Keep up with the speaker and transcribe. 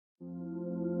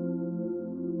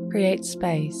Create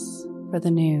space for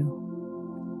the new.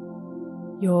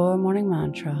 Your morning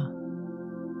mantra: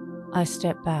 I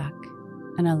step back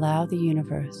and allow the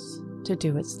universe to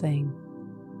do its thing.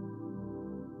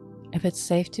 If it's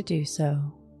safe to do so,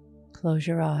 close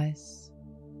your eyes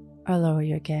or lower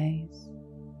your gaze.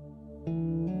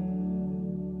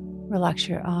 Relax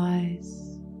your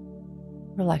eyes,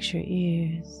 relax your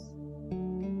ears,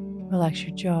 relax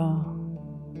your jaw.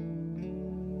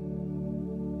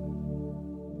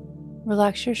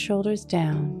 Relax your shoulders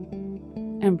down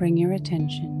and bring your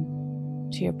attention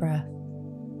to your breath.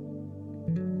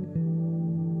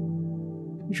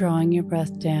 Drawing your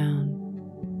breath down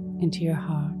into your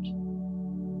heart.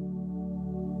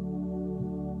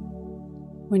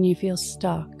 When you feel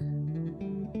stuck,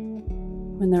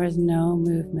 when there is no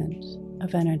movement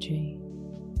of energy,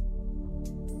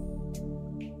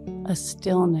 a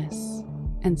stillness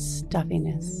and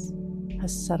stuffiness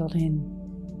has settled in,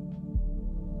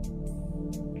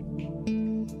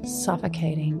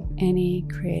 suffocating any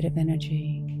creative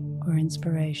energy or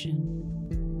inspiration.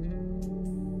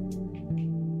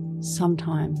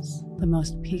 Sometimes the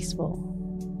most peaceful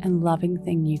and loving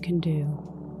thing you can do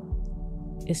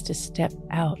is to step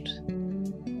out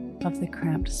of the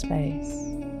cramped space,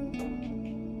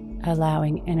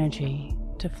 allowing energy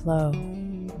to flow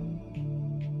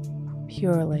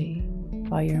purely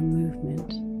by your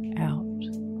movement out.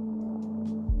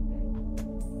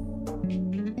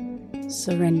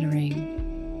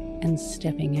 Surrendering and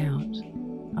stepping out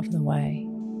of the way.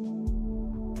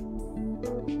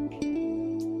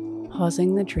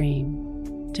 Pausing the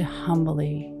dream to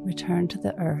humbly return to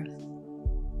the earth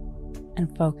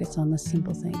and focus on the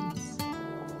simple things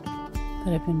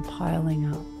that have been piling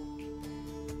up.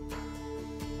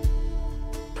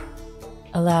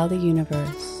 Allow the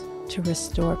universe to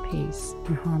restore peace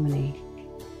and harmony,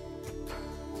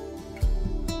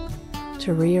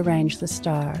 to rearrange the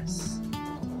stars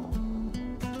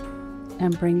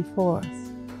and bring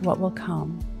forth what will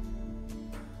come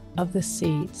of the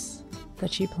seeds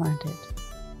that she planted.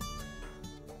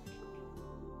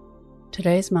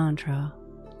 Today's mantra: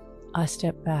 I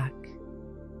step back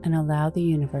and allow the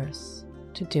universe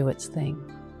to do its thing.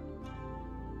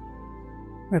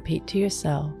 Repeat to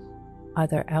yourself,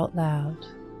 either out loud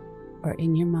or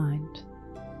in your mind: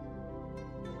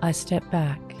 I step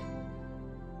back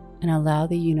and allow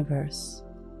the universe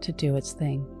to do its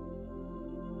thing.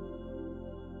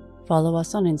 Follow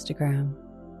us on Instagram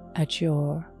at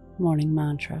Your Morning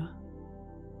Mantra.